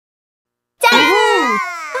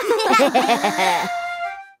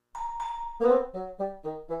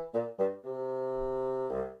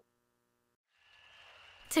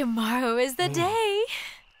Tomorrow is the day.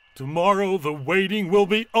 Tomorrow the waiting will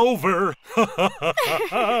be over.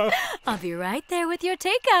 I'll be right there with your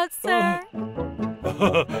takeout, sir.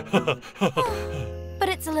 But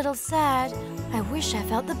it's a little sad. I wish I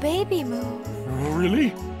felt the baby move. Oh,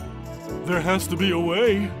 really? There has to be a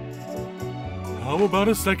way. How about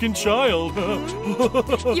a second child?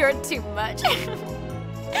 You're too much.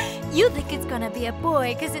 You think it's gonna be a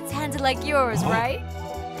boy because it's hands like yours, right?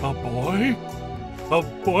 A boy? A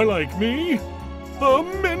boy like me? A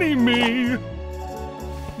mini-me!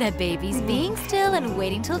 The baby's being still and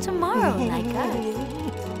waiting till tomorrow, like us.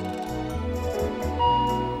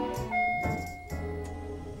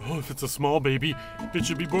 Oh, if it's a small baby, it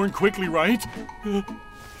should be born quickly, right?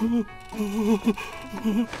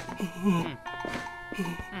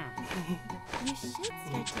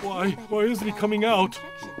 Why isn't he coming out?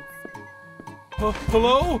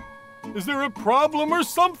 Hello? Is there a problem or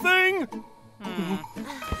something?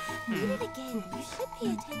 Read it again. You should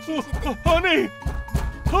pay attention to the... Honey!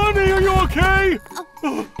 Honey, are you okay?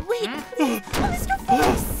 Wait, please. Mr.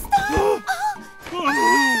 Fox, stop!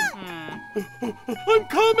 I'm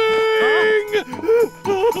coming!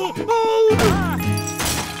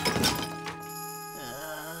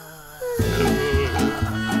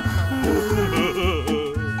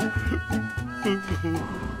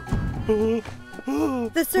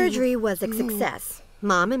 The surgery was a success.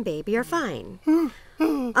 Mom and baby are fine.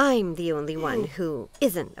 I'm the only one who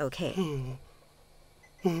isn't okay.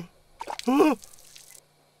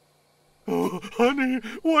 Honey,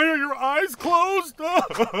 why are your eyes closed?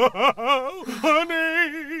 Honey!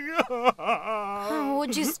 Oh,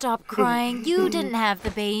 would you stop crying? You didn't have the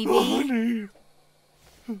baby. Honey!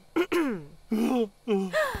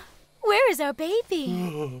 Where is our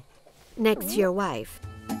baby? Next to your wife.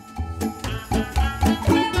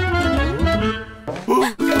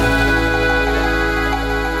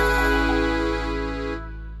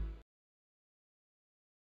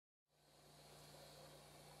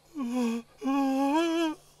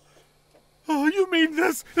 Oh, you mean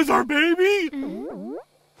this is our baby?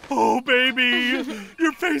 Oh, baby,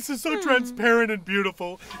 your face is so transparent and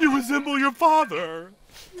beautiful. You resemble your father.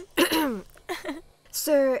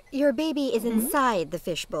 Sir, your baby is inside the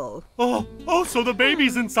fishbowl. Oh, so the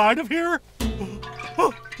baby's inside of here?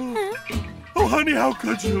 Oh, honey, how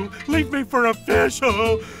could you? Leave me for a fish.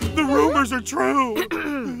 Oh, the rumors are true.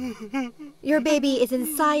 Your baby is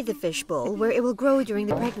inside the fishbowl where it will grow during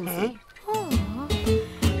the pregnancy.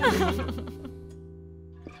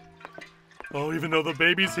 Oh, even though the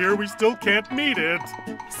baby's here, we still can't meet it.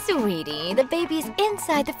 Sweetie, the baby's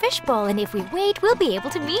inside the fishbowl, and if we wait, we'll be able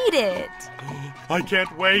to meet it. I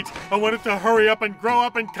can't wait. I want it to hurry up and grow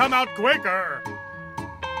up and come out quicker.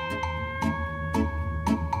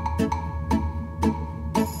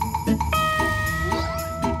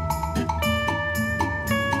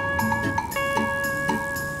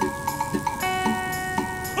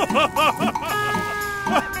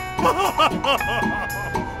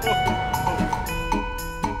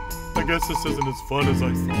 I guess this isn't as fun as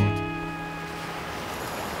I thought.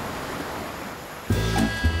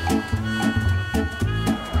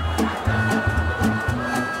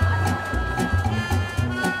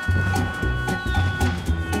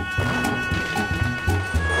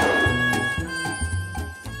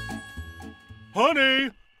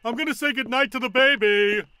 Honey, I'm gonna say goodnight to the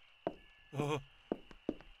baby.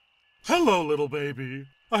 Hello, little baby.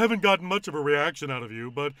 I haven't gotten much of a reaction out of you,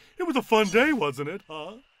 but it was a fun day, wasn't it,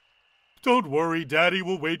 huh? Don't worry, Daddy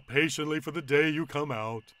will wait patiently for the day you come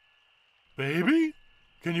out. Baby?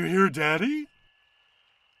 Can you hear Daddy?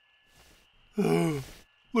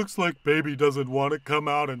 Looks like Baby doesn't want to come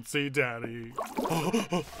out and see Daddy.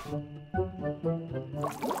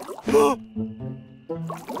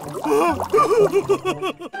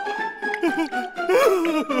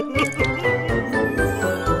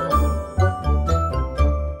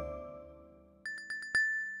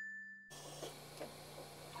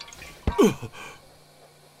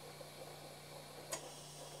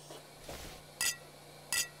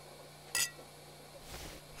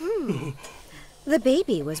 The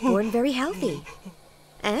baby was born very healthy.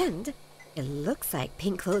 And it looks like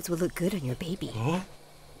pink clothes will look good on your baby.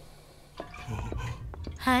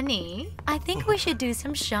 Honey, I think we should do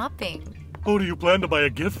some shopping. Oh, do you plan to buy a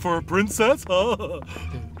gift for a princess?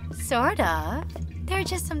 Sort of. There are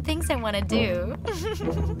just some things I want to do.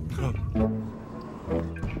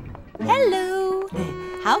 Hello.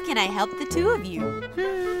 How can I help the two of you?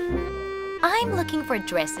 I'm looking for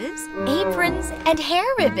dresses, aprons, and hair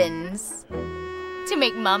ribbons. to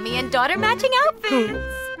make mommy and daughter matching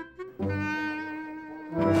outfits.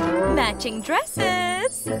 Matching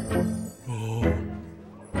dresses.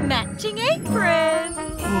 Matching aprons.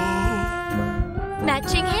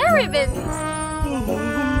 Matching hair ribbons.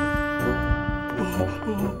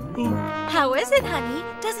 How is it, honey?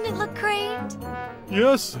 Doesn't it look great?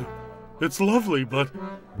 Yes, it's lovely, but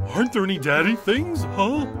aren't there any daddy things,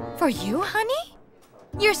 huh? For you, honey?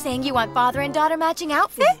 You're saying you want father and daughter matching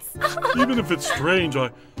outfits? Even if it's strange, I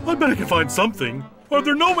bet I can find something. Are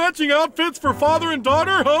there no matching outfits for father and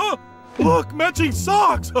daughter, huh? Look, matching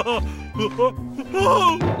socks! Oh,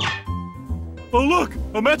 look,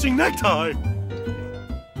 a matching necktie!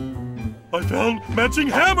 I found matching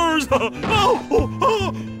hammers!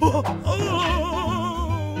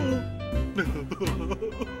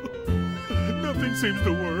 Nothing seems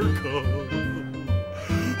to work.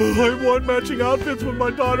 I want matching outfits with my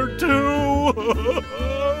daughter, too!